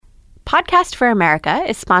Podcast for America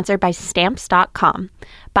is sponsored by Stamps.com.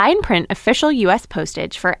 Buy and print official U.S.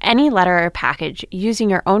 postage for any letter or package using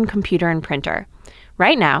your own computer and printer.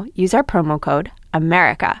 Right now, use our promo code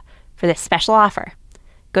AMERICA for this special offer.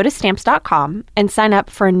 Go to Stamps.com and sign up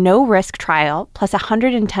for a no-risk trial plus a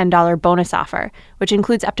 $110 bonus offer, which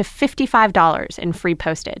includes up to $55 in free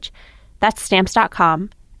postage. That's Stamps.com.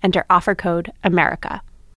 Enter offer code AMERICA.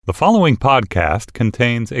 The following podcast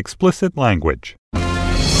contains explicit language.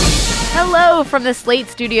 Hello from the Slate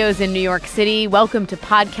Studios in New York City. Welcome to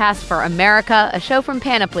Podcast for America, a show from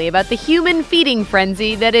Panoply about the human feeding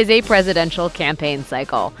frenzy that is a presidential campaign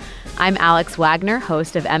cycle. I'm Alex Wagner,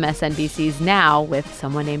 host of MSNBC's Now with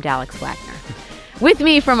Someone Named Alex Wagner. With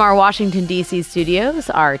me from our Washington, D.C. studios,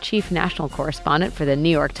 our chief national correspondent for the New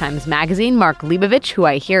York Times Magazine, Mark Leibovich, who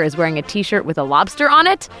I hear is wearing a T-shirt with a lobster on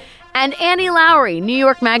it, and Annie Lowrey, New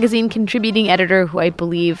York Magazine contributing editor, who I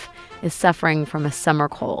believe is suffering from a summer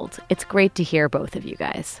cold. It's great to hear both of you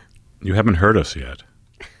guys. You haven't heard us yet.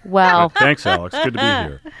 Well, thanks, Alex. Good to be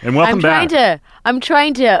here. And welcome back. I'm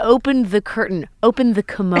trying to open the curtain, open the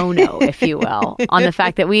kimono, if you will, on the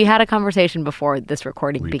fact that we had a conversation before this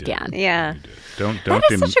recording began. Yeah. Don't that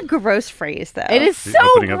is such a gross phrase, though. It is so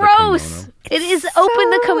gross. It is open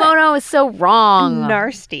the kimono is so wrong.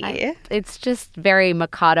 Nasty. It's just very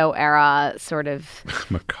Mikado era sort of.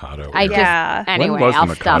 Mikado. Anyway, when was I'll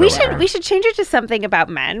the stop. Mikado era? We should change it to something about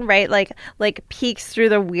men, right? Like peeks through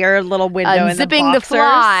the weird little window in the Unzipping the boxers.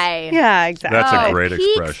 fly. Yeah, exactly. That's a great peeks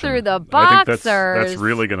expression. through the I think that's boxers.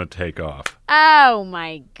 really going to take off. Oh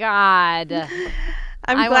my God.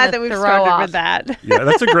 I'm glad that we've started with that. Yeah,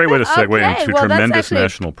 that's a great way to segue Okay, into well, that's tremendous actually-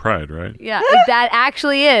 national pride, right? Yeah, that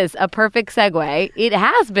actually is a perfect segue. It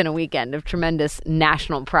has been a weekend of tremendous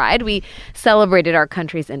national pride. We celebrated our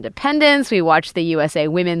country's independence. We watched the USA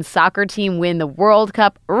women's soccer team win the World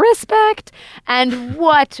Cup. Respect. And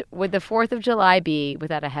what would the 4th of July be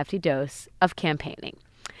without a hefty dose of campaigning?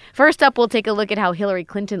 First up, we'll take a look at how Hillary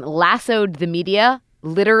Clinton lassoed the media,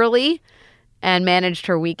 literally, and managed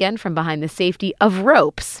her weekend from behind the safety of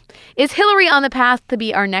ropes. Is Hillary on the path to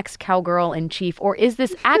be our next cowgirl in chief, or is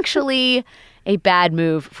this actually a bad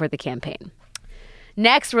move for the campaign?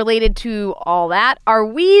 Next, related to all that, are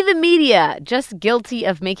we, the media, just guilty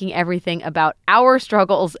of making everything about our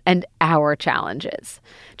struggles and our challenges?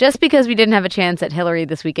 Just because we didn't have a chance at Hillary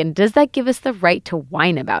this weekend, does that give us the right to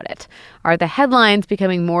whine about it? Are the headlines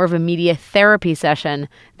becoming more of a media therapy session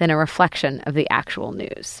than a reflection of the actual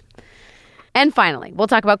news? And finally, we'll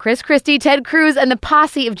talk about Chris Christie, Ted Cruz, and the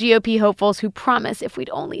posse of GOP hopefuls who promise if we'd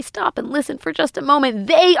only stop and listen for just a moment,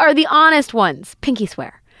 they are the honest ones. Pinky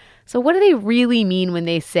swear. So what do they really mean when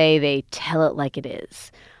they say they tell it like it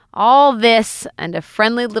is? All this and a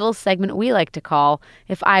friendly little segment we like to call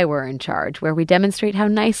If I Were in Charge, where we demonstrate how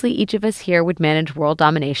nicely each of us here would manage world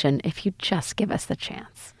domination if you just give us the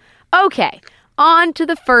chance. Okay, on to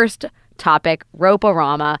the first topic,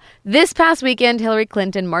 Rope-a-Rama. This past weekend, Hillary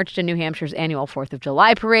Clinton marched in New Hampshire's annual 4th of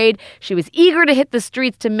July parade. She was eager to hit the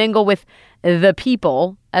streets to mingle with the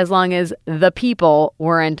people, as long as the people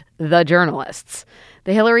weren't the journalists.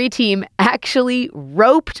 The Hillary team actually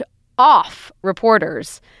roped off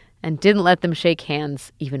reporters and didn't let them shake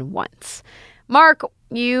hands even once. Mark,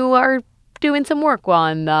 you are doing some work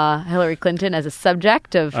on Hillary Clinton as a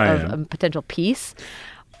subject of a potential piece.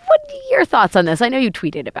 What are your thoughts on this? I know you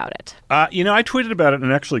tweeted about it. I tweeted about it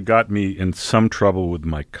and it actually got me in some trouble with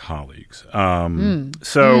my colleagues.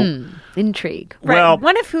 Intrigue. Right. Well,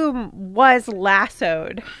 One of whom was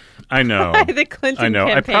lassoed. I know. By the Clinton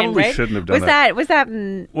campaign, I probably right? shouldn't have done that. Was that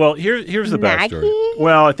Well, here's the Maggie? backstory.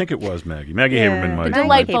 Well, I think it was Maggie. Maggie Haberman, my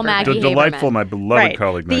Delightful Maggie delightful, Haberman. my beloved Right.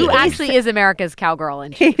 colleague. Maggie Who Haberman. actually is America's cowgirl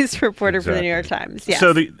and He's reporter for the Exactly. New York Times. Yes.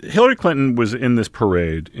 So Hillary Clinton was in this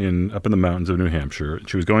parade up in the mountains of New Hampshire.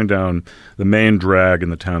 She was going down the main drag in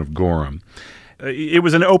the town of Gorham. It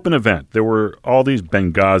was an open event. There were all these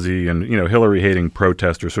Benghazi and Hillary-hating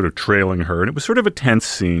protesters sort of trailing her, and it was sort of a tense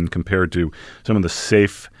scene compared to some of the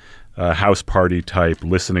safe house party type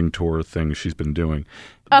listening tour things she's been doing.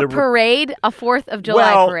 a parade, a 4th of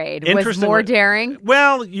July parade, was more daring?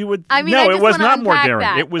 Well, you would. I mean, no, I just it was wanna not more unpack daring.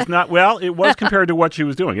 that. It was not. Well, it was compared to what she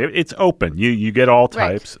was doing. It's open. You get all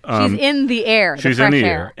types. Right. She's in the air. She's the in fresh the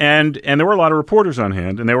air. and there were a lot of reporters on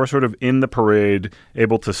hand, and they were sort of in the parade,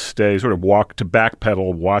 able to stay, sort of walk to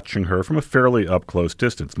backpedal, watching her from a fairly up close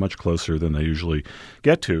distance, much closer than they usually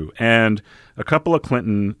get to. And a couple of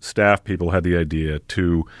Clinton staff people had the idea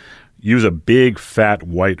to use a big fat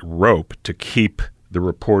white rope to keep the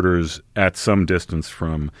reporters at some distance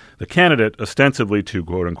from the candidate, ostensibly to,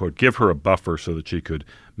 quote unquote, give her a buffer so that she could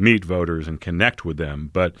meet voters and connect with them.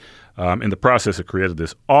 But in the process, it created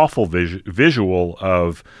this awful visual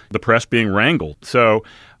of the press being wrangled. So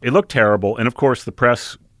it looked terrible. And of course, the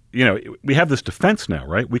press, we have this defense now,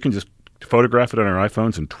 right? We can just photograph it on our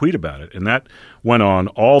iPhones and tweet about it. And that went on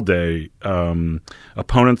all day.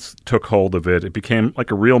 Opponents took hold of it. It became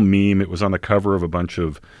like a real meme. It was on the cover of a bunch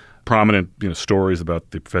of prominent stories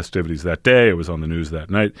about the festivities that day. It was on the news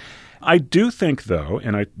that night. I do think, though,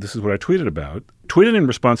 and this is what I tweeted about, tweeted in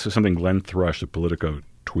response to something Glenn Thrush of Politico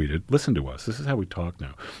tweeted. Listen to us. This is how we talk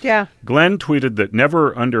now. Yeah. Glenn tweeted that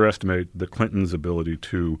never underestimate the Clintons' ability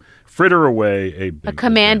to fritter away a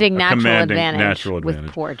commanding natural advantage with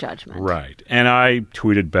poor judgment. Right. And I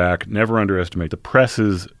tweeted back, never underestimate the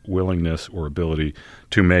press's willingness or ability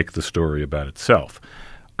to make the story about itself.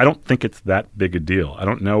 I don't think it's that big a deal. I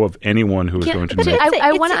don't know of anyone who is going to make it.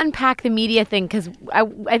 I want to unpack the media thing because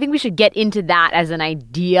I think we should get into that as an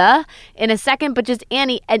idea in a second. But just,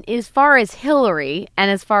 Annie, and as far as Hillary and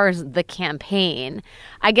as far as the campaign,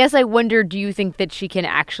 I guess I wonder, do you think that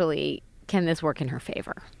can this work in her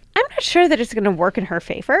favor? I'm not sure that it's going to work in her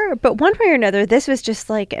favor, but one way or another, this was just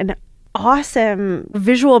like an awesome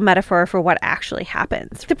visual metaphor for what actually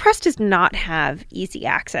happens. The press does not have easy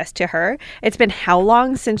access to her. It's been how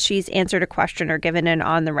long since she's answered a question or given an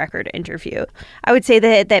on-the-record interview? I would say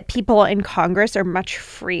that people in Congress are much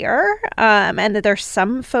freer, and that there's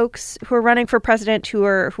some folks who are running for president who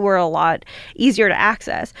are a lot easier to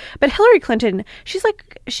access. But Hillary Clinton, she's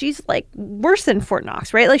like worse than Fort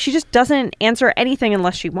Knox, right? Like, she just doesn't answer anything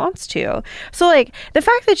unless she wants to. So, like, the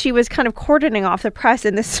fact that she was kind of cordoning off the press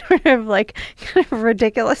in this sort of kind of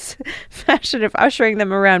ridiculous fashion of ushering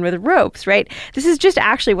them around with ropes, right? This is just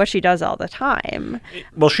actually what she does all the time.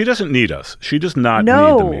 Well, she doesn't need us. She does not need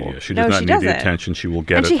the media. She does not need the attention. She will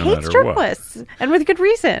get it no matter what. And she hates journalists, and with good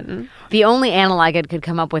reason. The only analog I could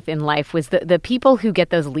come up with in life was the people who get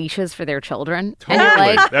those leashes for their children. Totally.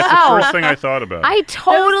 And that's the first thing I thought about. I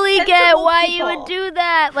totally get why you would do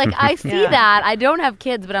that. Like, I see that. I don't have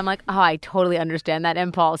kids, but I'm like, I totally understand that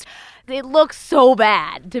impulse. It looks so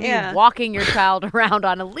bad to be walking your child around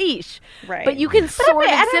on a leash. Right. But you can sort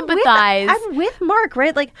of sympathize. I'm with Mark,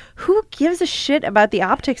 right? Like, who gives a shit about the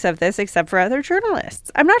optics of this except for other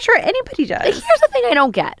journalists? I'm not sure anybody does. Here's the thing I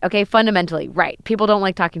don't get, okay? Fundamentally, right. People don't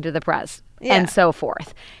like talking to the press and so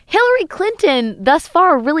forth. Hillary Clinton, thus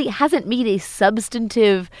far, really hasn't made a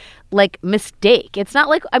substantive mistake. It's not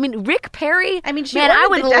like, Rick Perry, I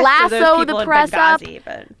would lasso the press up.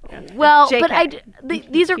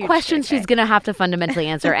 These are questions she's going to have to fundamentally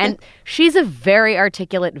answer. And she's a very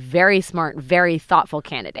articulate, very smart, very thoughtful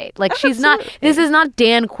candidate. This is not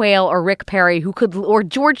Dan Quayle or Rick Perry or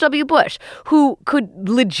George W. Bush, who could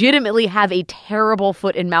legitimately have a terrible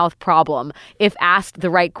foot and mouth problem if asked the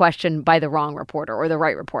right question by the wrong reporter, or the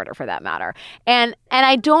right reporter for that matter. And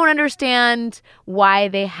I don't understand why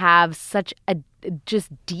they have such a just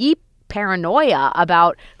deep paranoia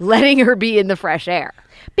about letting her be in the fresh air.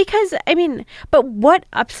 Because, but what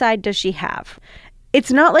upside does she have?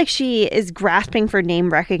 It's not like she is grasping for name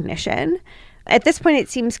recognition. At this point, it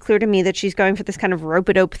seems clear to me that she's going for this kind of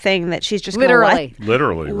rope-a-dope thing that she's just literally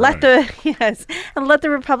let the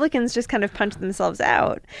Republicans just kind of punch themselves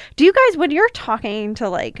out. Do you guys, when you're talking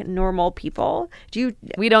to normal people,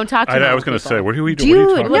 we don't talk to? I was going to say, what are you talking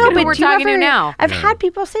about? No, but we're talking to now. I've had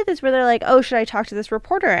people say this where they're like, "Oh, should I talk to this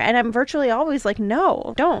reporter?" And I'm virtually always like,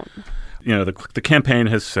 "No, don't." The campaign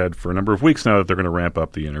has said for a number of weeks now that they're going to ramp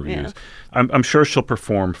up the interviews. Yeah. I'm sure she'll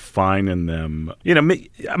perform fine in them.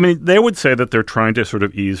 They would say that they're trying to sort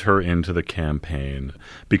of ease her into the campaign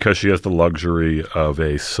because she has the luxury of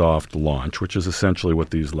a soft launch, which is essentially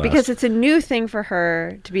what these last... Because it's a new thing for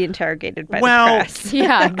her to be interrogated by the press.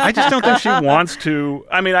 Yeah, exactly. I just don't think she wants to...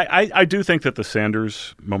 I do think that the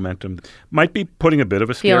Sanders momentum might be putting a bit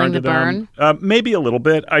of a scare into them. Maybe a little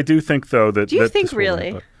bit. I do think, though, that... Do you think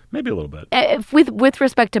really? Maybe a little bit. With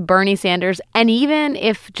respect to Bernie Sanders, and even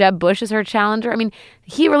if Jeb Bush is her challenger,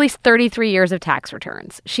 he released 33 years of tax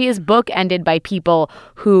returns. She is bookended by people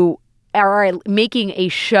who are making a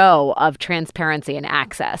show of transparency and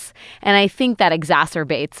access. And I think that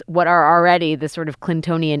exacerbates what are already the sort of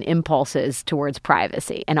Clintonian impulses towards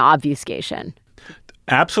privacy and obfuscation.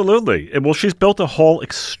 Absolutely. Well, she's built a whole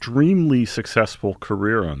extremely successful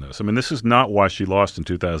career on this. This is not why she lost in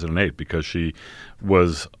 2008, because she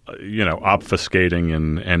was, obfuscating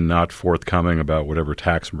and not forthcoming about whatever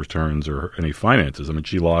tax returns or any finances.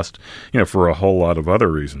 She lost, for a whole lot of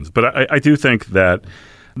other reasons. But I do think that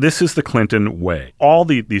this is the Clinton way. All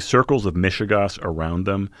these circles of mishegas around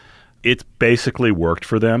them, it's basically worked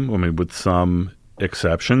for them. With some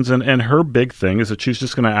exceptions. And her big thing is that she's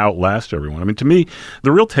just going to outlast everyone. I mean, to me,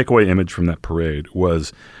 the real takeaway image from that parade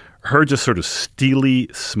was her just sort of steely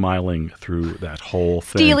smiling through that whole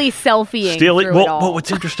thing. Steely selfieing through it all. Well,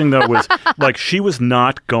 what's interesting, though, was like she was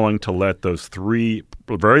not going to let those three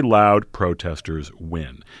very loud protesters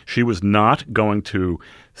win. She was not going to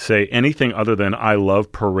say anything other than, I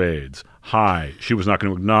love parades. Hi. She was not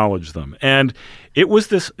going to acknowledge them. And it was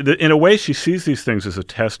this, in a way, she sees these things as a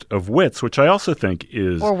test of wits, which I also think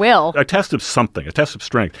is a test of something, a test of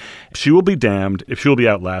strength. She will be damned if she will be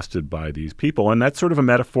outlasted by these people. And that's sort of a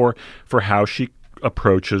metaphor for how she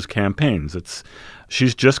approaches campaigns.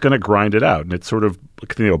 She's just going to grind it out. And it's sort of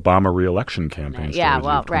like the Obama re-election campaign. Yeah,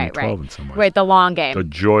 well, right. In some ways. Right, the long game. A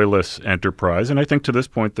joyless enterprise. And I think to this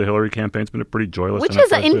point, the Hillary campaign's been a pretty joyless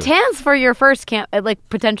enterprise. Which is intense for your first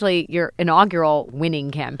potentially your inaugural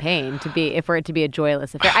winning campaign for it to be a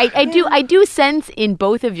joyless affair. I do sense in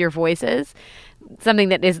both of your voices something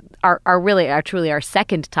that is truly our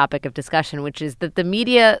second topic of discussion, which is that the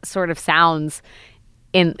media sort of sounds,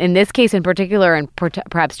 in this case in particular, and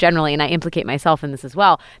perhaps generally, and I implicate myself in this as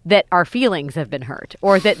well, that our feelings have been hurt,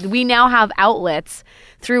 or that we now have outlets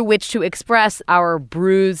through which to express our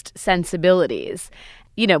bruised sensibilities.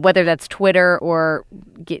 Whether that's Twitter or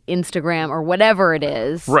Instagram or whatever it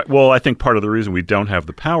is. Right. Well, I think part of the reason we don't have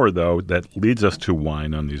the power, though, that leads us to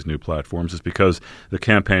whine on these new platforms is because the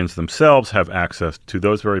campaigns themselves have access to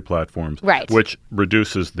those very platforms, right, which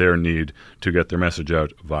reduces their need to get their message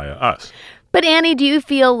out via us. But Annie, do you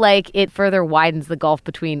feel like it further widens the gulf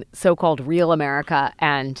between so-called real America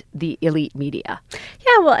and the elite media?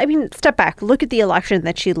 Yeah, well, I mean, step back. Look at the election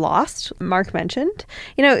that she lost, Mark mentioned.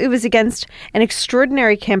 It was against an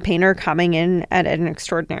extraordinary campaigner coming in at an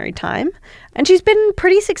extraordinary time. And she's been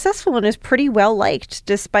pretty successful and is pretty well liked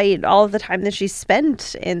despite all of the time that she's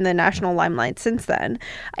spent in the national limelight since then.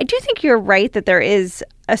 I do think you're right that there is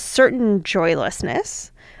a certain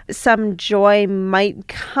joylessness. Some joy might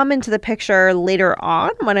come into the picture later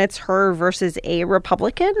on when it's her versus a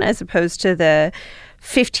Republican, as opposed to the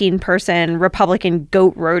 15-person Republican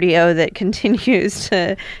goat rodeo that continues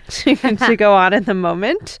to go on in the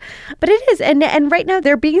moment. But it is. And right now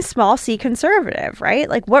they're being small C conservative, right?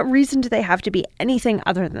 Like, what reason do they have to be anything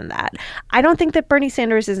other than that? I don't think that Bernie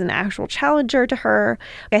Sanders is an actual challenger to her.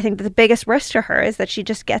 I think that the biggest risk to her is that she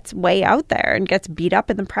just gets way out there and gets beat up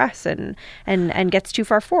in the press and gets too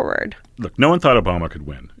far forward. Look, no one thought Obama could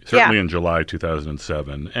win, certainly in July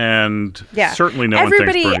 2007, and certainly no one thinks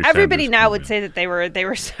Bernie Sanders everybody now would win. Say that they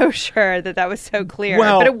were so sure that was so clear,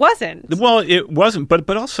 but it wasn't. Well, it wasn't,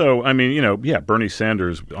 but also, I mean, Bernie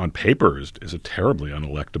Sanders on paper is a terribly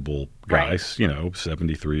unelectable guy, right.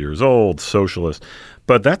 73 years old, socialist,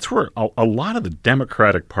 but that's where a lot of the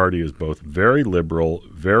Democratic Party is both very liberal,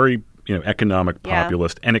 very economic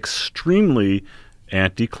populist, and extremely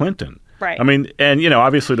anti-Clinton. Right. I mean, and,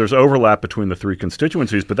 obviously there's overlap between the three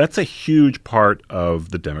constituencies, but that's a huge part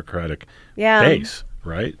of the Democratic base,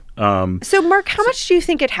 right? So, Mark, how much do you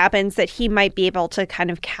think it happens that he might be able to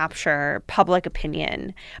kind of capture public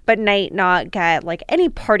opinion, but might not get any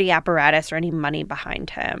party apparatus or any money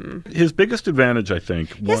behind him? His biggest advantage, I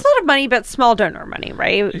think, he has a lot of money, but small donor money,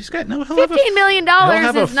 right? He's got $15 million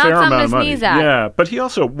is not something to sneeze at. Yeah, but he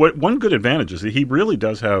also one good advantage is that he really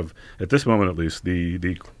does have, at this moment at least,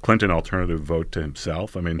 the Clinton alternative vote to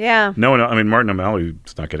himself. I mean, no one. I mean, Martin O'Malley's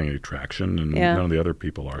not getting any traction, and none of the other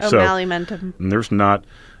people are. O'Malley meant him. And there's not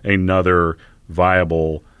another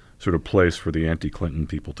viable sort of place for the anti-Clinton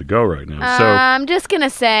people to go right now. So I'm just going to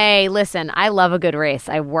say, listen, I love a good race.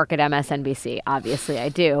 I work at MSNBC. Obviously, I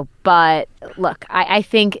do. But look, I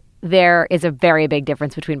think there is a very big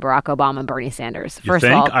difference between Barack Obama and Bernie Sanders. First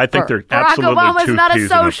of all, I think they're Barack absolutely Obama is two not a peas in a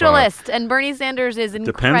pod. socialist, and Bernie Sanders is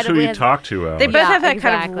incredibly. Depends who you talk to, Alex. They both have that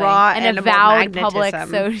kind of raw and animal avowed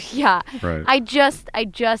magnetism. public. Right. I just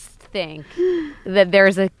think that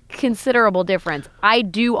there's a considerable difference. I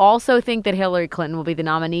do also think that Hillary Clinton will be the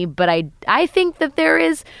nominee, but I think that there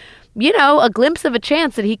is, a glimpse of a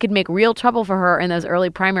chance that he could make real trouble for her in those early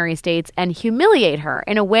primary states and humiliate her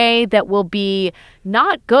in a way that will be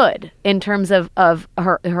not good in terms of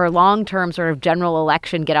her long-term sort of general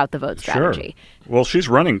election get out the vote strategy. Sure. Well, she's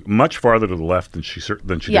running much farther to the left than she did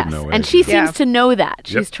in 08. And she seems to know that.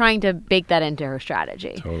 She's trying to bake that into her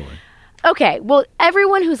strategy. Totally. Okay, well,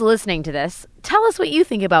 everyone who's listening to this, tell us what you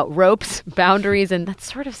think about ropes, boundaries, and that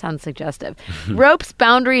sort of sounds suggestive. Ropes,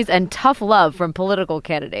 boundaries, and tough love from political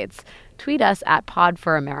candidates. Tweet us at Pod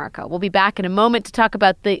for America. We'll be back in a moment to talk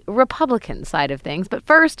about the Republican side of things. But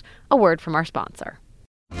first, a word from our sponsor.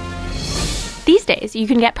 These days, you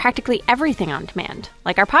can get practically everything on demand,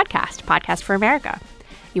 like our podcast, Podcast for America.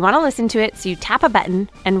 You want to listen to it, so you tap a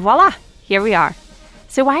button, and voila, here we are.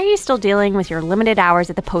 So why are you still dealing with your limited hours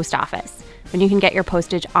at the post office when you can get your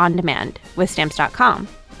postage on demand with Stamps.com?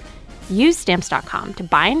 Use Stamps.com to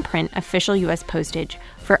buy and print official U.S. postage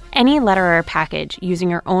for any letter or package using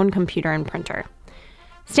your own computer and printer.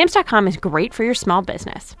 Stamps.com is great for your small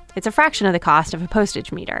business. It's a fraction of the cost of a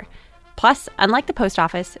postage meter. Plus, unlike the post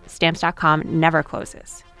office, Stamps.com never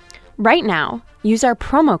closes. Right now, use our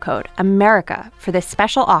promo code AMERICA for this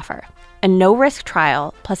special offer, a no-risk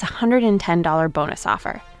trial plus $110 bonus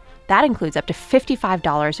offer. That includes up to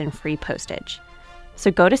 $55 in free postage.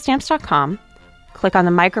 So go to Stamps.com, click on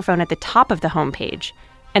the microphone at the top of the homepage,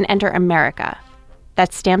 and enter America.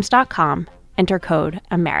 That's Stamps.com. Enter code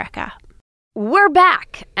AMERICA. We're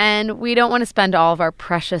back, and we don't want to spend all of our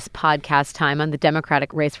precious podcast time on the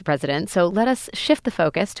Democratic race for president, so let us shift the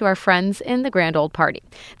focus to our friends in the grand old party.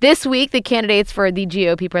 This week, the candidates for the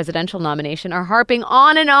GOP presidential nomination are harping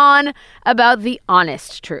on and on about the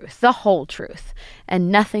honest truth, the whole truth,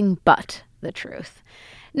 and nothing but the truth.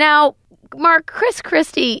 Now, Mark, Chris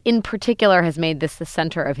Christie in particular has made this the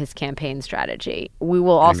center of his campaign strategy. We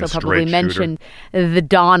will also probably mention the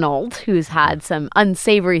Donald, who's had some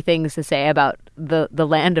unsavory things to say about the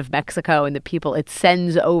land of Mexico and the people it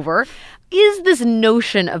sends over. Is this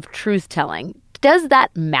notion of truth-telling, does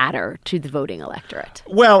that matter to the voting electorate?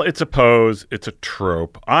 Well, it's a pose. It's a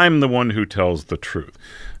trope. I'm the one who tells the truth.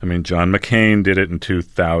 I mean, John McCain did it in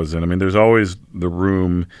 2000. I mean, there's always the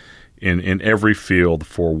room in every field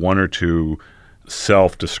for one or two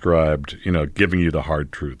self-described, giving you the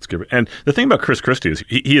hard truths. And the thing about Chris Christie is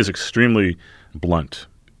he is extremely blunt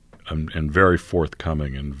and very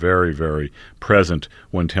forthcoming and very, very present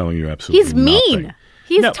when telling you absolutely nothing. He's mean.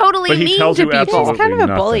 He's totally mean to people. He's kind of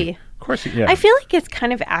a bully. Of course, yeah. I feel like it's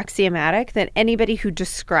kind of axiomatic that anybody who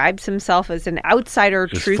describes himself as an outsider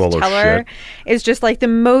truth teller is just like the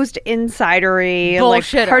most insidery,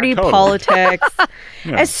 like party politics.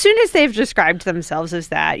 Yeah. As soon as they've described themselves as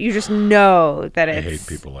that, you just know that it's... I hate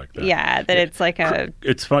people like that. Yeah, that it's like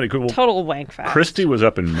it's funny. Total wank fest. Christie was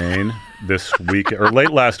up in Maine this week, or late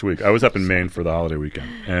last week. I was up in Maine for the holiday weekend,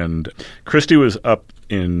 and Christie was up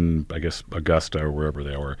in, I guess, Augusta or wherever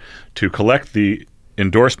they were, to collect the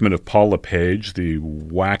endorsement of Paul LePage, the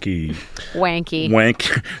wanky,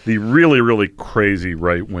 the really, really crazy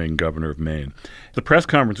right-wing governor of Maine. The press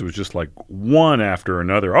conference was just like one after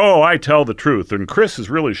another. Oh, I tell the truth, and Chris is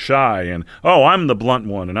really shy, and oh, I'm the blunt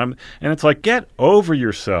one, and it's like, get over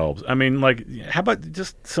yourselves. I mean, like, how about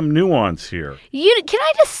just some nuance here? Can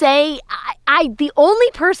I just say, I the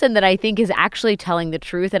only person that I think is actually telling the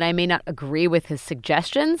truth, and I may not agree with his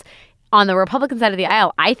suggestions, on the Republican side of the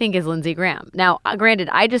aisle, I think is Lindsey Graham. Now, granted,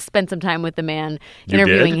 I just spent some time with the man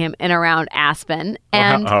interviewing him in around Aspen,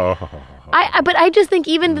 and but I just think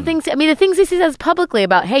even the things he says publicly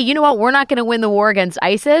about, hey, you know what, we're not going to win the war against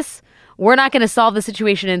ISIS, we're not going to solve the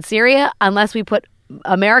situation in Syria unless we put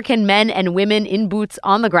American men and women in boots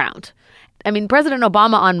on the ground. I mean, President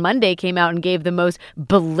Obama on Monday came out and gave the most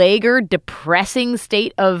beleaguered, depressing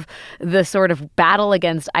state of the sort of battle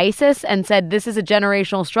against ISIS and said, this is a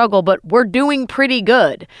generational struggle, but we're doing pretty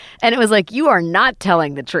good. And it was like, you are not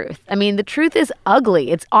telling the truth. I mean, the truth is ugly.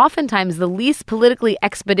 It's oftentimes the least politically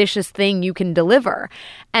expeditious thing you can deliver.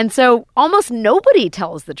 And so almost nobody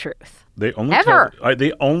telels the truth. They only ever.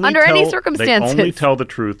 Under any circumstances. They only tell the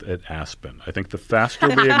truth at Aspen. I think the faster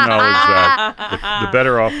we acknowledge that, the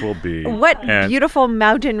better off we'll be. What beautiful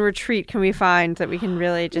mountain retreat can we find that we can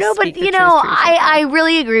really just speak the truth to I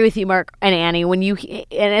really agree with you, Mark and Annie.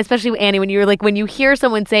 And especially Annie, when you hear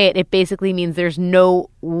someone say it, it basically means there's no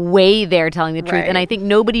way they're telling the truth. Right. And I think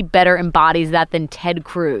nobody better embodies that than Ted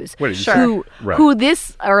Cruz, who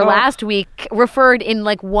last week referred in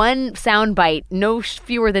like one soundbite, no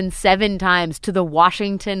fewer than 7 times, to the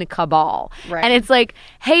Washington cabal. Right. And it's like,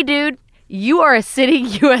 hey, dude, you are a sitting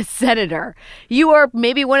U.S. senator. You are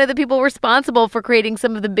maybe one of the people responsible for creating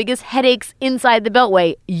some of the biggest headaches inside the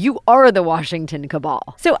Beltway. You are the Washington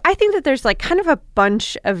cabal. So I think that there's like kind of a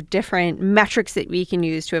bunch of different metrics that we can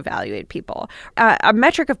use to evaluate people. A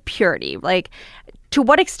metric of purity, like to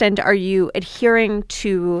what extent are you adhering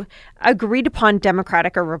to agreed upon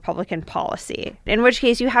Democratic or Republican policy, in which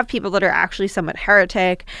case you have people that are actually somewhat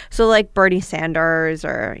heretic, so like Bernie Sanders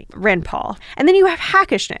or Rand Paul. And then you have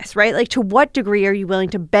hackishness, right? Like, to what degree are you willing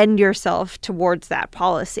to bend yourself towards that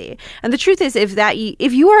policy? And the truth is,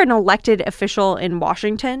 if you are an elected official in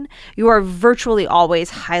Washington, you are virtually always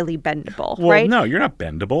highly bendable, right? Well, no, you're not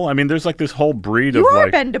bendable. I mean, there's like this whole breed of like... You are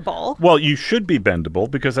bendable. Well, you should be bendable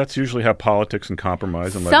because that's usually how politics and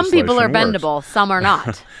compromise and legislation Some people are works. bendable, some are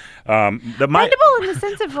not. Bendable in the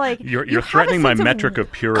sense of like You're you have a threatening my sense of metric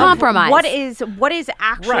of purity. Compromise. What is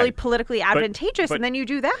actually Right. politically advantageous, and then you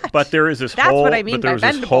do that. But there is this That's whole, what I mean but there by was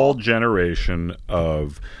this bendable. whole generation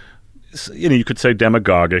of, you could say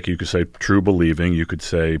demagogic, you could say true believing, you could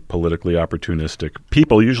say politically opportunistic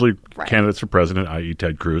people, usually Right. candidates for president, i.e.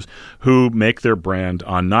 Ted Cruz, who make their brand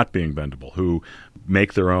on not being bendable, who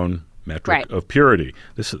make their own metric Right. of purity.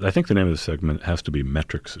 I think the name of this segment has to be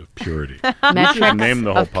Metrics of Purity. Metrics Name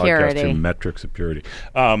the whole of podcast purity. to Metrics of Purity.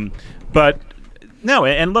 But no,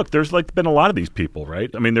 and look, there's been a lot of these people, right?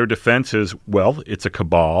 I mean, their defense is, well, it's a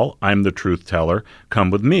cabal. I'm the truth teller.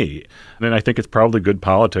 Come with me. And I think it's probably good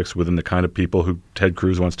politics within the kind of people who Ted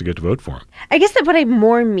Cruz wants to get to vote for him. I guess that what I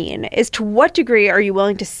more mean is, to what degree are you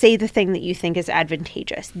willing to say the thing that you think is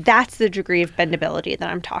advantageous? That's the degree of bendability that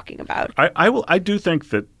I'm talking about. I do think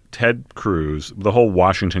that Ted Cruz, the whole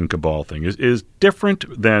Washington cabal thing, is different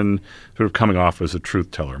than sort of coming off as a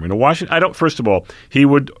truth teller. I mean, first of all, he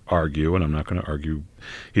would argue, and I'm not going to argue,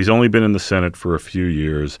 he's only been in the Senate for a few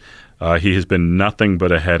years. He has been nothing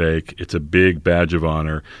but a headache. It's a big badge of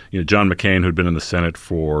honor. John McCain, who'd been in the Senate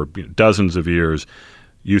for dozens of years,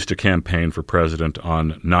 used to campaign for president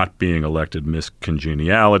on not being elected Miss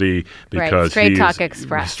Congeniality because Straight Talk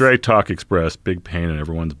Express. Straight Talk Express, big pain in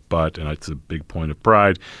everyone's butt, and it's a big point of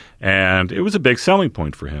pride. And it was a big selling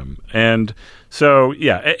point for him. And so,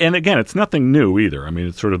 yeah, and again, it's nothing new either. I mean,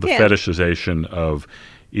 it's sort of the fetishization of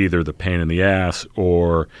either the pain in the ass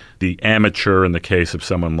or the amateur in the case of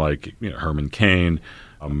someone like Herman Cain,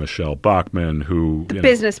 Michelle Bachmann, who The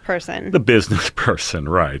business person. the business person,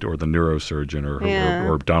 right, or the neurosurgeon,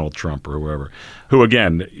 or Donald Trump, or whoever, who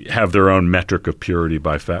again have their own metric of purity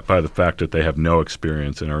by the fact that they have no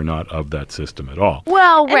experience and are not of that system at all.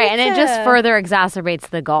 Well, right, and it's it just further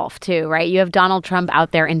exacerbates the gulf too, right? You have Donald Trump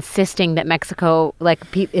out there insisting that Mexico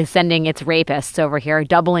is sending its rapists over here,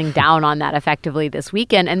 doubling down on that effectively this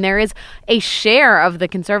weekend, and there is a share of the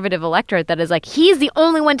conservative electorate that is like, he's the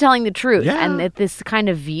only one telling the truth, and that this kind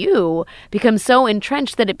of view becomes so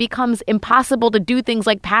entrenched that it becomes impossible to do things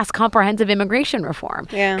like pass comprehensive immigration reform,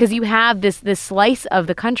 because you have this slice of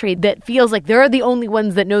the country that feels like they're the only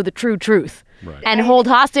ones that know the true truth, and hold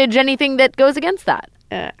hostage anything that goes against that.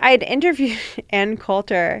 I had interviewed Ann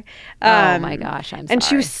Coulter. Oh my gosh, I'm sorry. And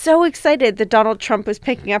she was so excited that Donald Trump was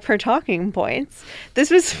picking up her talking points.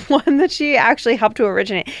 This was one that she actually helped to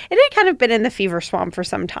originate. It had kind of been in the fever swamp for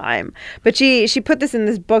some time, but she put this in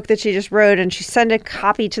this book that she just wrote, and she sent a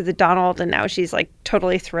copy to the Donald, and now she's like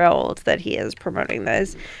totally thrilled that he is promoting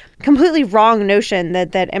this completely wrong notion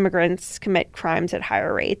that immigrants commit crimes at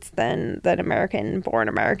higher rates than American-born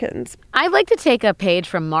Americans. I'd like to take a page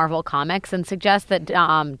from Marvel Comics and suggest that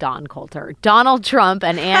Donald Trump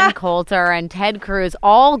and Ann Coulter and Ted Cruz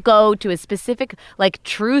all go to a specific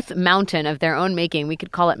truth mountain of their own making. We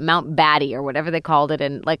could call it Mount Batty or whatever they called it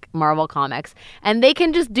in Marvel Comics. And they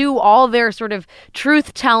can just do all their sort of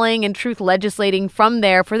truth telling and truth legislating from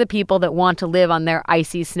there for the people that want to live on their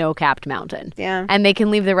icy snow-capped mountain. Yeah. And they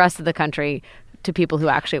can leave the rest of the country to people who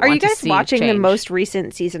actually Are want you to guys see watching change. the most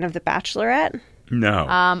recent season of The Bachelorette? No.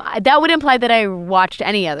 That would imply that I watched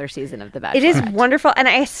any other season of The Bachelorette. It is wonderful, and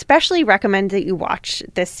I especially recommend that you watch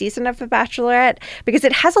this season of The Bachelorette because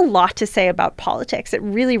it has a lot to say about politics. It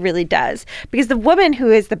really, really does. Because the woman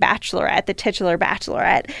who is the Bachelorette, the titular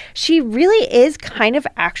Bachelorette, she really is kind of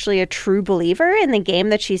actually a true believer in the game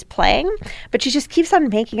that she's playing, but she just keeps on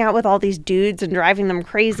making out with all these dudes and driving them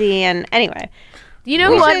crazy. And anyway... You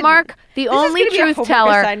know what, Mark? The only truth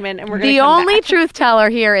teller, the only truth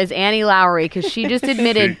teller here is Annie Lowrey, because she just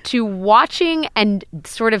admitted to watching and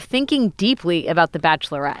sort of thinking deeply about The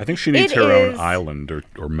Bachelorette. I think she needs her own island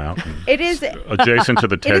or mountain. It is adjacent to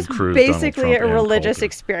the Ted Cruz. Basically Donald Trump, a religious Coulter.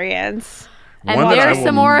 experience. And there's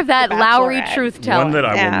some more of that Lowry truth telling. One that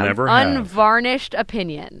I will never have. Unvarnished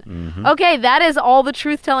opinion. Mm-hmm. Okay, that is all the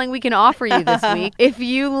truth telling we can offer you this week. If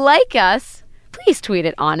you like us, please tweet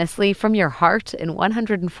it honestly from your heart in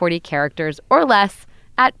 140 characters or less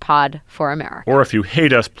at Pod for America. Or if you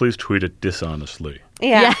hate us, please tweet it dishonestly.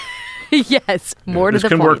 Yeah. Yes, more to the point.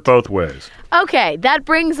 This can work both ways. Okay, that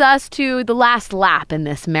brings us to the last lap in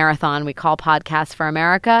this marathon we call Podcast for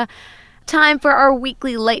America. Time for our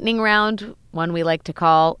weekly lightning round, one we like to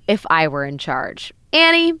call If I Were in Charge.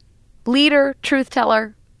 Annie, leader, truth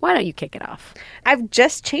teller, why don't you kick it off? I've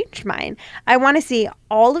just changed mine. I want to see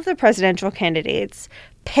all of the presidential candidates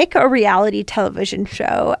pick a reality television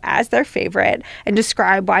show as their favorite and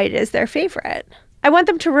describe why it is their favorite. I want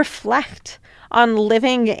them to reflect on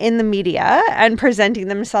living in the media and presenting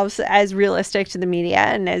themselves as realistic to the media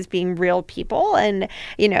and as being real people and,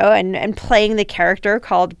 and playing the character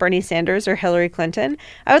called Bernie Sanders or Hillary Clinton.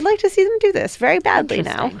 I would like to see them do this very badly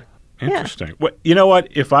now. Interesting. Well, you know what?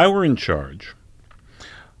 If I were in charge,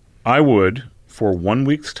 I would, for 1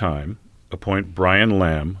 week's time, appoint Brian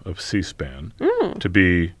Lamb of C-SPAN to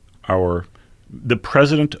be the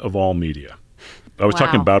president of all media. I was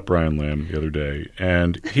talking about Brian Lamb the other day,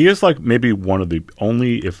 and he is like maybe one of the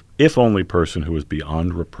only, if only, person who is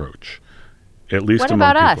beyond reproach, at least What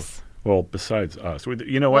among about people. us? Well, besides us,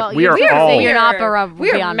 you know what? Well, we are you're all. saying you're not we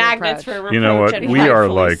are beyond magnets reproach. for reproach. You know what? and We are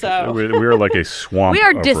rightfully like so. we are like a swamp. We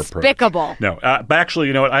are of despicable. reproach. No, but actually,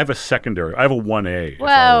 you know what? I have a secondary. I have a 1A.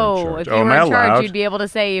 Whoa! If you am were I in charge, allowed? you'd be able to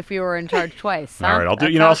say if you were in charge twice. Huh? All right, I'll do.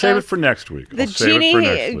 That's You know, how I'll it save it goes? for next week. The I'll save it for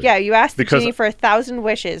next week. Yeah, you asked the Because genie for 1,000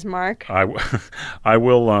 wishes, Mark. I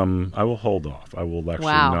will hold off. I will actually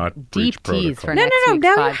not breach Deep tease protocol. for No, next no. week's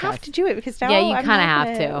Now podcast. you have to do it because now Yeah, you I'm kind of not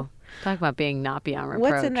have gonna- to. Talk about being not beyond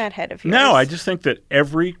reproach. What's in that head of yours? No, I just think that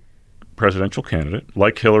every presidential candidate,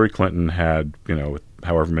 like Hillary Clinton had, with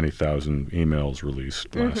however many thousand emails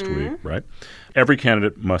released last week, right? Every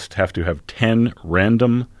candidate must have to have 10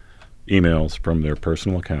 random emails from their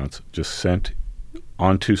personal accounts just sent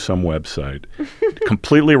onto some website,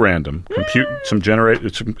 completely random.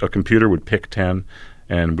 A computer would pick 10,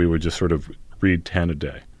 and we would just sort of read 10 a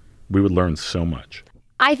day. We would learn so much.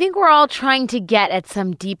 I think we're all trying to get at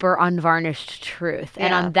some deeper, unvarnished truth.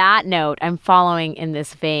 And Yeah. on that note, I'm following in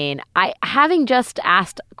this vein. Having just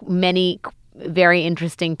asked many very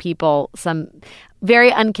interesting people some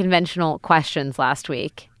very unconventional questions last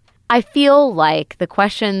week, I feel like the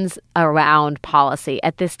questions around policy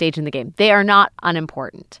at this stage in the game, they are not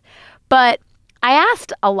unimportant. But I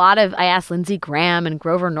asked Lindsey Graham and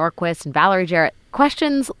Grover Norquist and Valerie Jarrett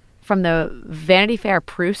questions from the Vanity Fair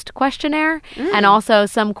Proust questionnaire, and also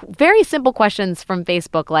some very simple questions from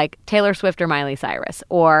Facebook, like Taylor Swift or Miley Cyrus,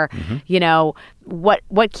 or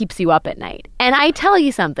what keeps you up at night. And I tell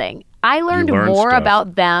you something, I learned more stuff.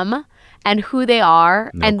 about them and who they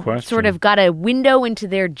are, No and question. sort of got a window into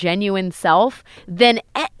their genuine self than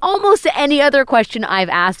almost any other question I've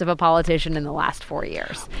asked of a politician in the last 4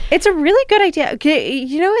 years. It's a really good idea. Okay,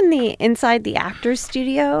 inside the actor's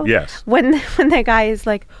studio? Yes. When the guy is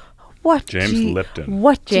like, what James Lipton.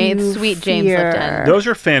 What do James- you sweet James fear? Lipton. Those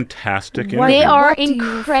are fantastic What- interviews. They are What do you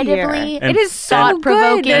incredibly fear? It is so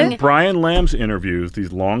thought-provoking. good. And Brian Lamb's interviews,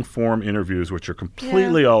 these long-form interviews, which are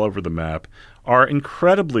completely all over the map, are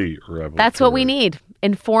incredibly revelatory. That's what we need.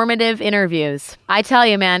 Informative interviews. I tell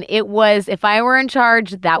you, man, if I were in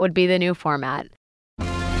charge, that would be the new format.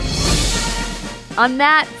 On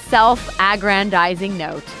that self-aggrandizing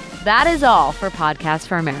note, that is all for Podcast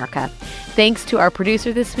for America. Thanks to our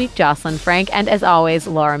producer this week, Jocelyn Frank, and as always,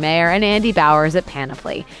 Laura Mayer and Andy Bowers at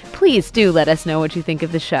Panoply. Please do let us know what you think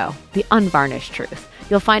of the show, The Unvarnished Truth.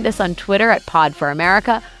 You'll find us on Twitter at Pod for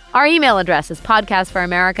America. Our email address is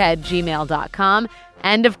podcastforamerica@gmail.com.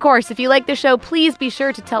 And of course, if you like the show, please be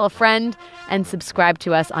sure to tell a friend and subscribe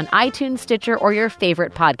to us on iTunes, Stitcher, or your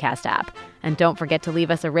favorite podcast app. And don't forget to leave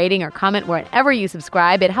us a rating or comment wherever you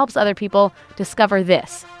subscribe. It helps other people discover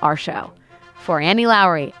this, our show. For Annie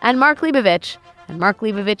Lowry and Mark Leibovich, and Mark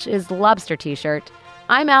Leibovich's Lobster T-shirt,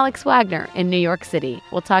 I'm Alex Wagner in New York City.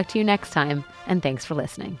 We'll talk to you next time, and thanks for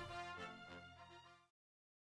listening.